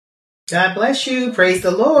God bless you. Praise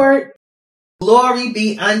the Lord. Glory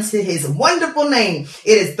be unto his wonderful name.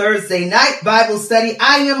 It is Thursday night Bible study.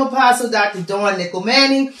 I am Apostle Dr. Dawn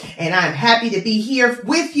Manning, and I'm happy to be here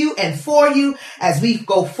with you and for you as we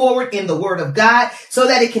go forward in the Word of God so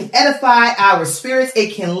that it can edify our spirits,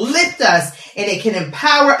 it can lift us, and it can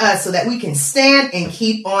empower us so that we can stand and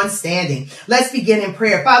keep on standing. Let's begin in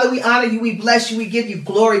prayer. Father, we honor you, we bless you, we give you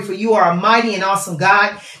glory, for you are a mighty and awesome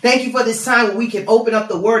God. Thank you for this time where we can open up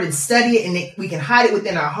the Word and study it, and we can hide it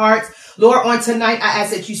within our hearts. Lord, on tonight, I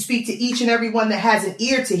ask that you speak to each and every one that has an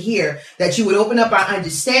ear to hear, that you would open up our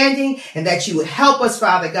understanding and that you would help us,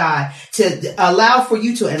 Father God, to allow for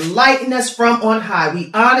you to enlighten us from on high.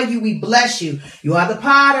 We honor you. We bless you. You are the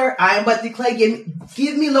potter. I am but the clay.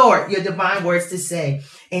 Give me, Lord, your divine words to say.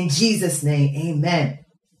 In Jesus' name, amen.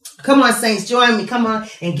 Come on, saints, join me. Come on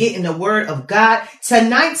and get in the Word of God.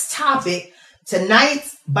 Tonight's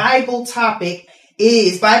Bible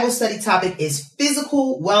study topic is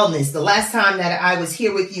physical wellness. The last time that I was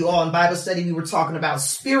here with you all in Bible study, we were talking about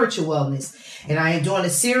spiritual wellness. And I am doing a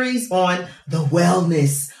series on the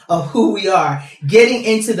wellness of who we are, getting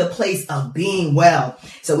into the place of being well.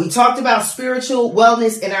 So we talked about spiritual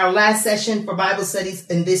wellness in our last session for Bible studies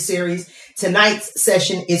in this series. Tonight's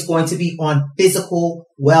session is going to be on physical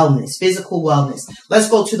wellness. Let's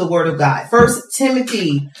go to the Word of God. First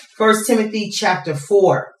Timothy chapter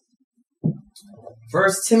 4. 1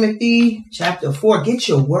 Timothy chapter 4. Get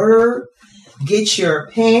your word, get your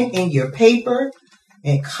pen and your paper,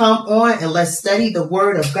 and come on and let's study the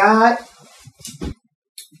Word of God.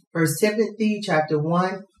 1 Timothy chapter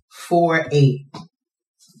 1, 4, 8.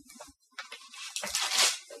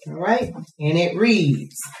 All right. And it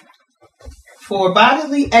reads, "For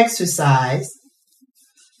bodily exercise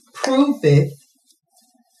proveth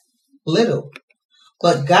little,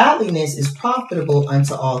 but godliness is profitable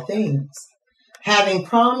unto all things, having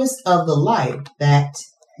promise of the life that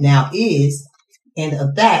now is, and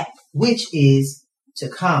of that which is to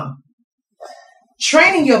come."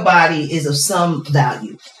 Training your body is of some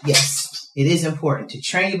value. Yes, it is important to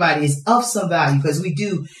train your body is of some value because we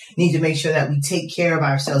do need to make sure that we take care of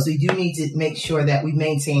ourselves. We do need to make sure that we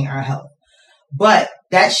maintain our health. But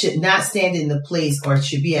that should not stand in the place or it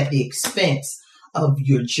should be at the expense of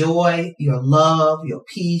your joy, your love, your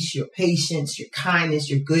peace, your patience, your kindness,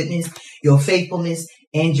 your goodness, your faithfulness,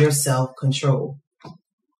 and your self-control.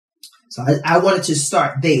 So I wanted to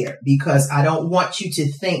start there because I don't want you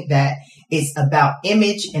to think that it's about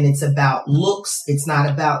image and it's about looks. It's not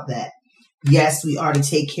about that. Yes, we are to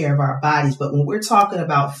take care of our bodies, but when we're talking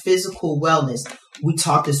about physical wellness, we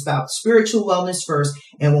talked about spiritual wellness first.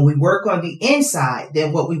 And when we work on the inside,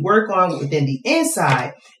 then what we work on within the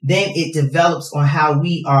inside, then it develops on how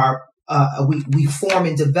we are, we form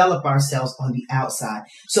and develop ourselves on the outside.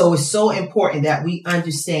 So it's so important that we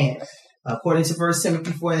understand, according to 1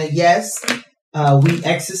 Timothy 4, that yes, we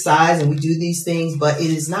exercise and we do these things, but it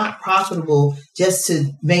is not profitable just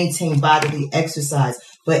to maintain bodily exercise.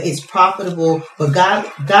 But it's profitable, but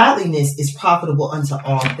godliness is profitable unto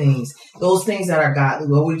all things. Those things that are godly,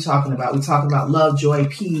 what are we talking about? We're talking about love, joy,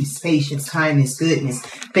 peace, patience, kindness, goodness,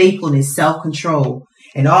 faithfulness, self-control.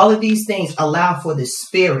 And all of these things allow for the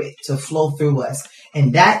Spirit to flow through us.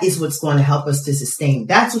 And that is what's going to help us to sustain.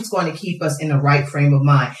 That's what's going to keep us in the right frame of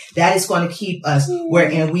mind. That is going to keep us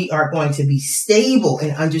wherein we are going to be stable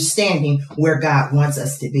in understanding where God wants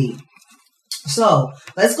us to be. So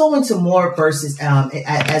let's go into more verses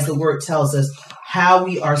as the Word tells us how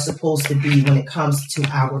we are supposed to be when it comes to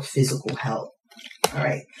our physical health. All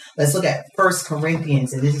right, let's look at 1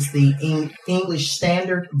 Corinthians, and this is the English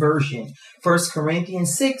Standard Version. 1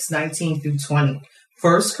 Corinthians 6, 19 through 20.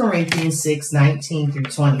 1 Corinthians 6, 19 through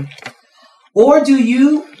 20. "Or do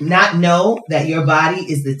you not know that your body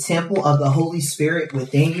is the temple of the Holy Spirit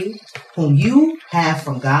within you, whom you have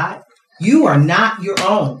from God? You are not your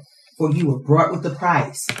own, for you were bought with a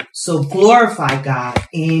price. So glorify God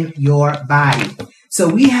in your body." So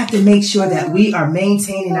we have to make sure that we are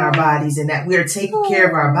maintaining our bodies and that we are taking care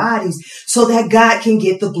of our bodies so that God can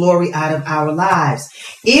get the glory out of our lives.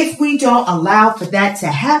 If we don't allow for that to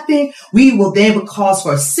happen, we will then cause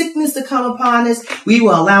for sickness to come upon us. We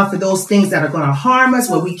will allow for those things that are going to harm us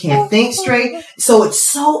where we can't think straight. So it's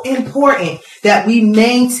so important that we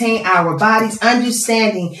maintain our bodies,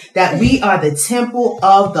 understanding that we are the temple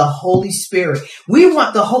of the Holy Spirit. We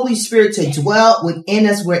want the Holy Spirit to dwell within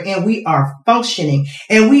us wherein we are functioning.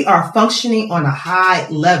 And we are functioning on a high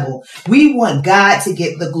level. We want God to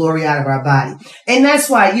get the glory out of our body. And that's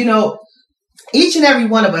why, each and every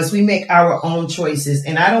one of us, we make our own choices.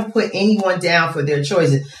 And I don't put anyone down for their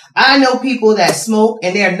choices. I know people that smoke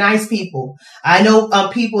and they're nice people. I know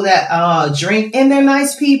people that drink and they're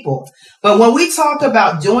nice people. But when we talk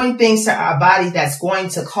about doing things to our body that's going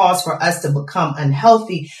to cause for us to become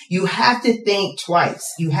unhealthy, you have to think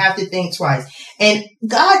twice. You have to think twice. And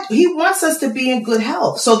God, He wants us to be in good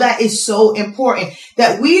health. So that is so important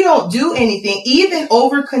that we don't do anything, even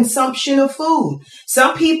overconsumption of food.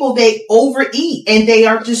 Some people, they overeat and they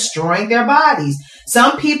are destroying their bodies.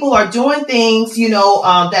 Some people are doing things,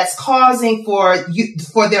 that's causing for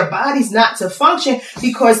their bodies not to function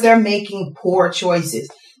because they're making poor choices.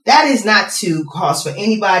 That is not to cause for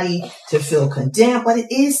anybody to feel condemned, but it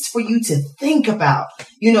is for you to think about,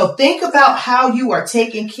 think about how you are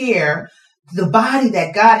taking care of the body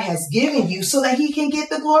that God has given you so that He can get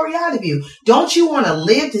the glory out of you. Don't you want to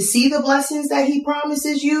live to see the blessings that He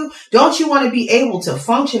promises you? Don't you want to be able to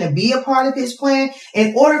function and be a part of His plan?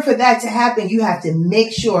 In order for that to happen, you have to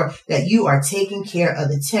make sure that you are taking care of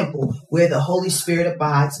the temple where the Holy Spirit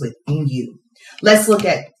abides within you. Let's look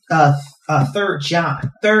at 3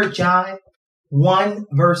 John 1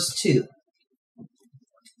 verse 2.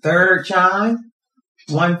 3 John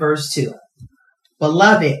 1 verse 2.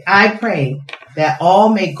 Beloved, I pray that all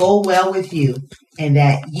may go well with you and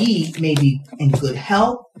that ye may be in good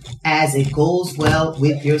health as it goes well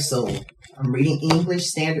with your soul. I'm reading English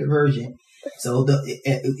Standard Version. So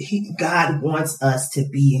God wants us to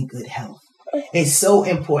be in good health. It's so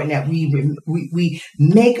important that we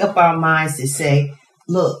make up our minds to say,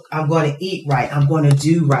 look, I'm going to eat right. I'm going to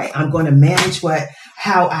do right. I'm going to manage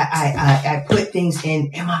how I put things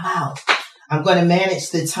in my mouth. I'm going to manage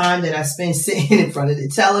the time that I spend sitting in front of the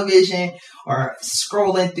television or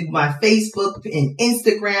scrolling through my Facebook and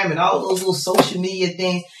Instagram and all those little social media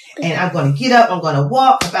things. And I'm going to get up. I'm going to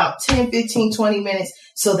walk about 10, 15, 20 minutes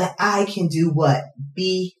so that I can do what?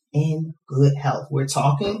 Be in good health. We're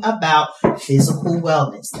talking about physical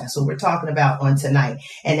wellness. That's what we're talking about on tonight.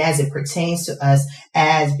 And as it pertains to us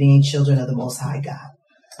as being children of the Most High God.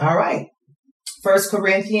 All right. 1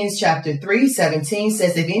 Corinthians chapter 3:17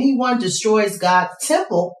 says, if anyone destroys God's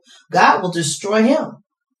temple, God will destroy him.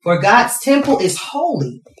 For God's temple is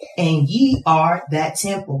holy, and ye are that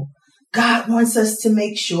temple. God wants us to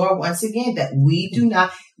make sure, once again, that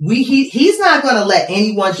He's not going to let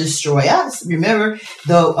anyone destroy us. Remember,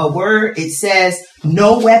 a word, it says,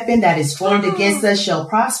 no weapon that is formed against us shall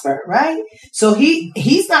prosper, right? So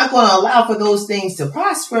He's not going to allow for those things to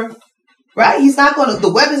prosper, right?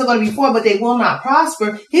 The weapons are going to be formed, but they will not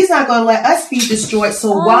prosper. He's not going to let us be destroyed.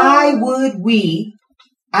 So why would we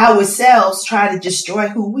ourselves try to destroy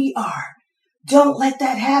who we are? Don't let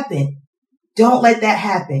that happen. Don't let that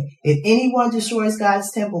happen. If anyone destroys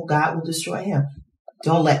God's temple, God will destroy him.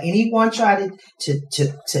 Don't let anyone try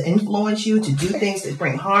to influence you to do things that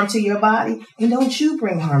bring harm to your body. And don't you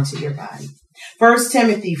bring harm to your body. 1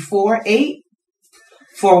 Timothy 4:8.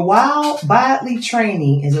 For while bodily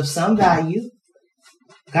training is of some value,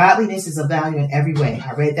 godliness is of value in every way.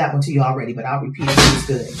 I read that one to you already, but I'll repeat it. It's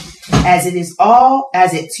good. As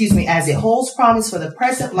it holds promise for the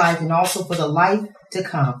present life and also for the life to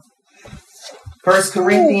come. 1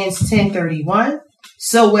 Corinthians 10:31.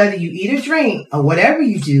 So whether you eat or drink or whatever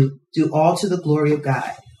you do all to the glory of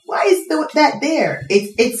God. Why is that there?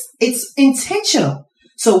 It's intentional.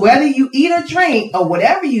 So whether you eat or drink or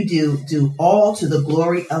whatever you do all to the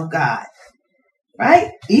glory of God.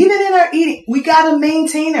 Right? Even in our eating, we got to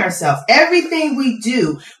maintain ourselves. Everything we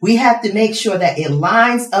do, we have to make sure that it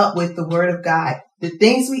lines up with the word of God. The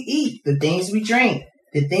things we eat, the things we drink,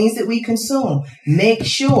 the things that we consume, make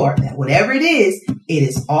sure that whatever it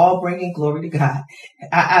is all bringing glory to God.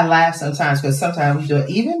 I laugh sometimes because sometimes we do it.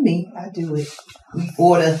 Even me, I do it. We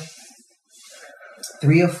order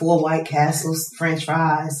 3 or 4 White Castles, French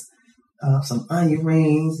fries, some onion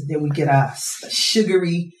rings. Then we get our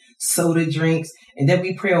sugary soda drinks. And then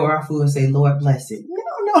we pray over our food and say, Lord, bless it.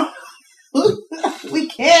 No. We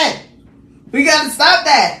can't. We got to stop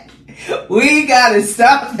that. We got to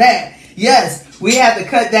stop that. Yes, we have to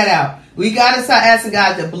cut that out. We got to start asking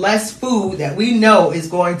God to bless food that we know is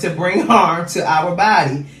going to bring harm to our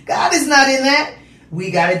body. God is not in that.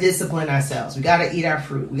 We got to discipline ourselves. We got to eat our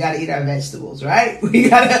fruit. We got to eat our vegetables, right? We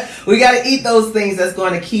got to eat those things that's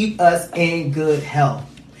going to keep us in good health.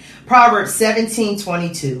 Proverbs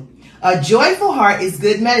 17:22. A joyful heart is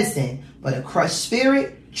good medicine, but a crushed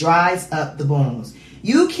spirit dries up the bones.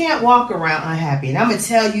 You can't walk around unhappy. And I'm going to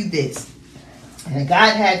tell you this. And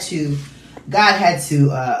God had to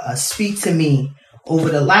speak to me over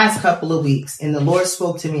the last couple of weeks. And the Lord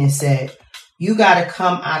spoke to me and said, you got to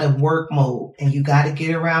come out of work mode and you got to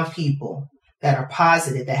get around people that are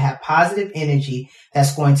positive, that have positive energy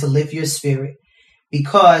that's going to lift your spirit.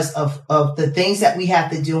 because of the things that we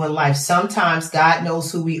have to do in life. Sometimes God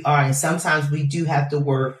knows who we are, and sometimes we do have to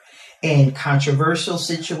work in controversial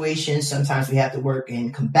situations. Sometimes we have to work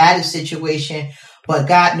in combative situations, but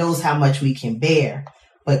God knows how much we can bear.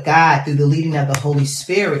 But God, through the leading of the Holy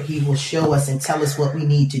Spirit, he will show us and tell us what we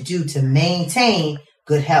need to do to maintain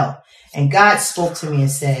good health. And God spoke to me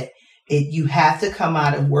and said, you have to come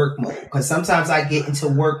out of work mode, because sometimes I get into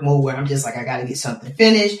work mode where I'm just like, I got to get something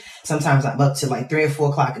finished. Sometimes I'm up to like 3 or 4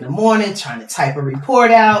 o'clock in the morning, trying to type a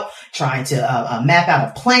report out, trying to map out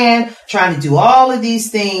a plan, trying to do all of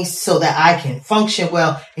these things so that I can function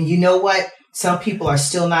well. And you know what? Some people are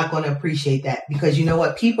still not going to appreciate that, because you know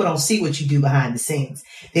what? People don't see what you do behind the scenes.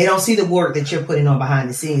 They don't see the work that you're putting on behind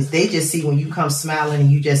the scenes. They just see when you come smiling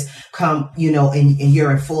and you just come, and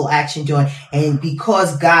you're in full action doing. And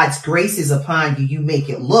because God's grace is upon you, you make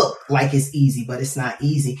it look like it's easy, but it's not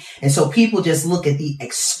easy. And so people just look at the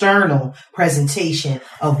external presentation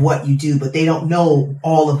of what you do, but they don't know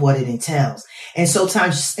all of what it entails. And so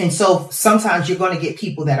sometimes you're going to get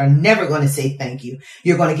people that are never going to say thank you.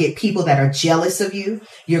 You're going to get people that are jealous of you.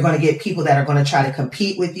 You're going to get people that are going to try to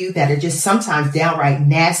compete with you, that are just sometimes downright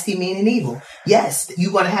nasty, mean, and evil. Yes,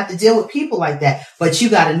 you're going to have to deal with people like that, but you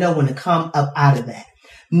got to know when to come up out of that.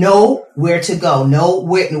 Know where to go. Know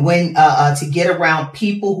when to get around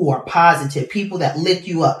people who are positive, people that lift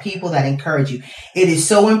you up, people that encourage you. It is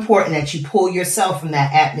so important that you pull yourself from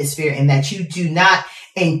that atmosphere, and that you do not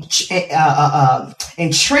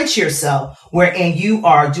entrench yourself wherein you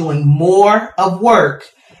are doing more of work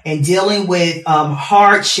and dealing with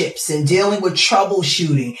hardships and dealing with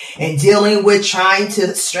troubleshooting and dealing with trying to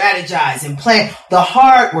strategize and plan. The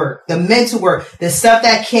hard work, the mental work, the stuff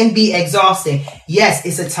that can be exhausting. Yes,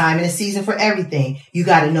 it's a time and a season for everything. You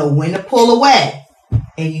got to know when to pull away,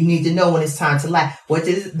 and you need to know when it's time to laugh. What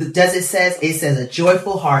does it say? It says a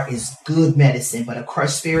joyful heart is good medicine, but a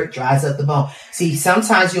crushed spirit dries up the bone. See,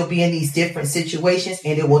 sometimes you'll be in these different situations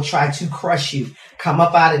and it will try to crush you. Come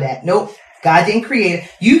up out of that. Nope. God didn't create it.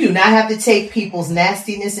 You do not have to take people's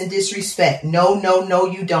nastiness and disrespect. No,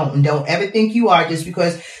 you don't. And don't ever think you are just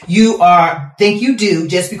because think you do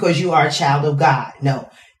just because you are a child of God. No,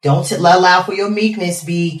 don't allow for your meekness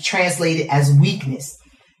be translated as weakness.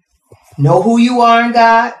 Know who you are in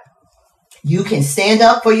God. You can stand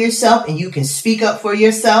up for yourself and you can speak up for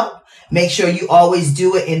yourself. Make sure you always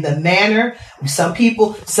do it in the manner. Some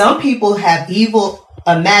people have evil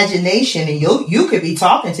imagination, and you could be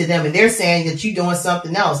talking to them and they're saying that you're doing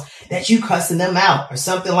something else, that you cussing them out or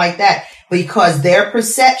something like that, because their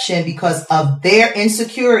perception, because of their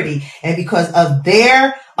insecurity and because of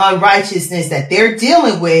their unrighteousness that they're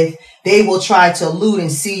dealing with, they will try to allude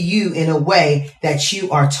and see you in a way that you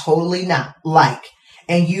are totally not like.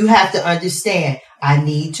 And you have to understand, I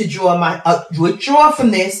need to withdraw from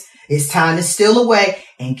this. It's time to steal away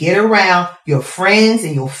and get around your friends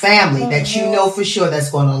and your family that you know for sure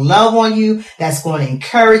that's going to love on you, that's going to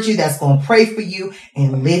encourage you, that's going to pray for you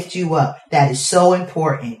and lift you up. That is so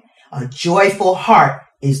important. A joyful heart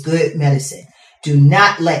is good medicine. Do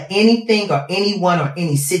not let anything or anyone or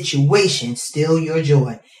any situation steal your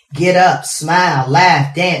joy. Get up, smile,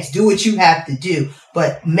 laugh, dance, do what you have to do,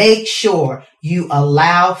 but make sure you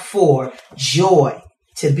allow for joy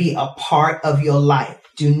to be a part of your life.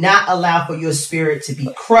 Do not allow for your spirit to be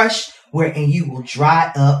crushed, wherein you will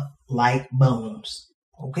dry up like bones.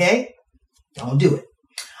 Okay? Don't do it.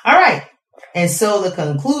 All right. And so the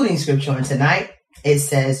concluding scripture on tonight, it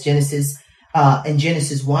says in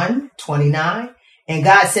Genesis 1:29, and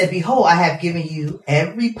God said, behold, I have given you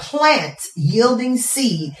every plant yielding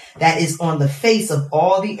seed that is on the face of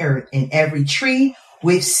all the earth, and every tree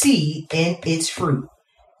with seed in its fruit.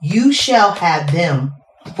 You shall have them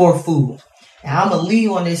for food. Now, I'm going to leave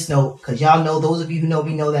you on this note because y'all know, those of you who know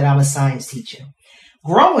me know that I'm a science teacher.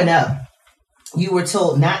 Growing up, you were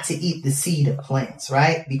told not to eat the seed of plants,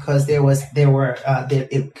 right? Because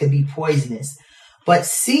it could be poisonous. But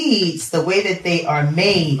seeds, the way that they are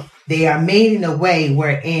made in a way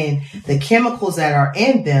wherein the chemicals that are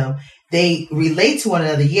in them, they relate to one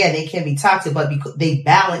another. Yeah, they can be toxic, but because they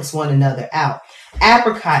balance one another out.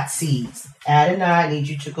 Apricot seeds. Adonai, I need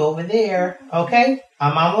you to go over there. Okay?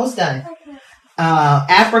 I'm almost done.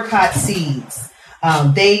 Apricot seeds.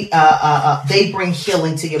 They bring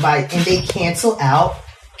healing to your body, and they cancel out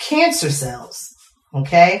cancer cells.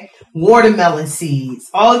 Okay? Watermelon seeds.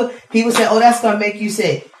 All the people say, oh, that's going to make you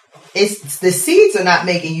sick. It's the seeds are not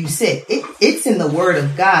making you sick. It's in the word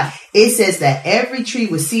of God. It says that every tree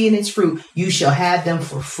with seed in its fruit, you shall have them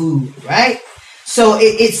for food, right? So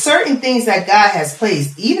it's certain things that God has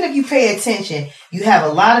placed. Even if you pay attention, you have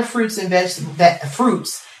a lot of fruits and vegetables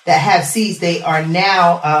fruits that have seeds. They are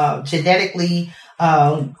now genetically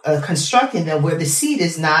constructing them where the seed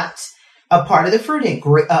is not a part of the fruit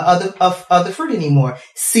of the fruit anymore.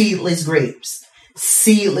 Seedless grapes,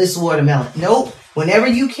 seedless watermelon. Nope. Whenever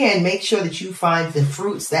you can, make sure that you find the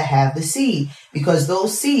fruits that have the seed, because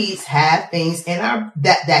those seeds have things in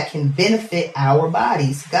that can benefit our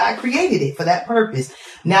bodies. God created it for that purpose.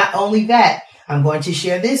 Not only that, I'm going to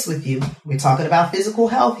share this with you. We're talking about physical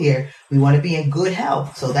health here. We want to be in good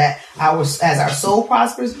health so that as our soul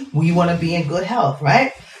prospers, we want to be in good health,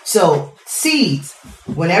 right? So seeds,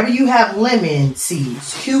 whenever you have lemon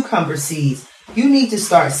seeds, cucumber seeds, you need to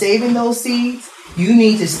start saving those seeds. You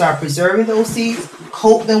need to start preserving those seeds,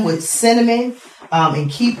 coat them with cinnamon,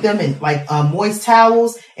 and keep them in like moist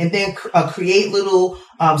towels, and then create little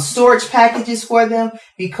storage packages for them,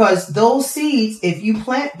 because those seeds, if you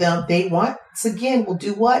plant them, they once again will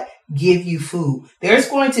do what? Give you food. There's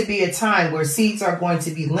going to be a time where seeds are going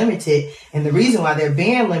to be limited, and the reason why they're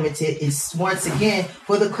being limited is once again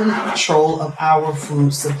for the control of our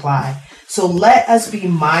food supply. So let us be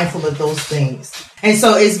mindful of those things. And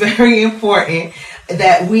so it's very important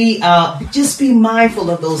that we just be mindful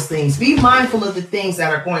of those things. Be mindful of the things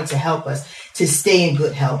that are going to help us to stay in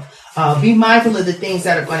good health. Be mindful of the things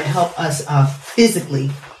that are going to help us physically.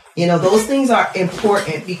 You know, those things are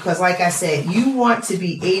important because, like I said, you want to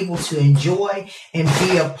be able to enjoy and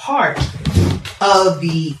be a part of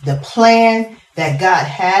the plan that God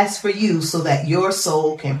has for you, so that your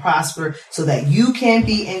soul can prosper, so that you can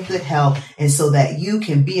be in good health, and so that you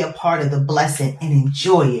can be a part of the blessing and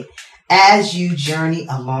enjoy it as you journey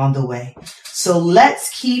along the way. So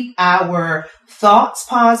let's keep our thoughts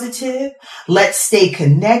positive. Let's stay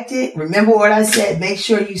connected. Remember what I said. Make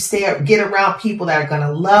sure you get around people that are going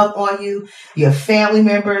to love on you, your family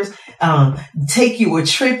members. Take you a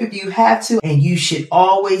trip if you have to. And you should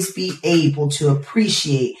always be able to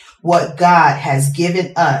appreciate what God has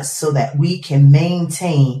given us so that we can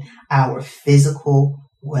maintain our physical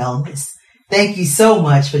wellness. Thank you so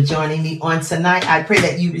much for joining me on tonight. I pray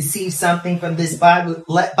that you receive something from this Bible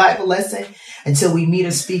lesson. Until we meet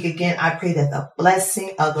or speak again, I pray that the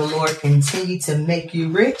blessing of the Lord continue to make you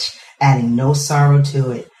rich, adding no sorrow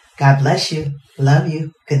to it. God bless you. Love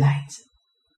you. Good night.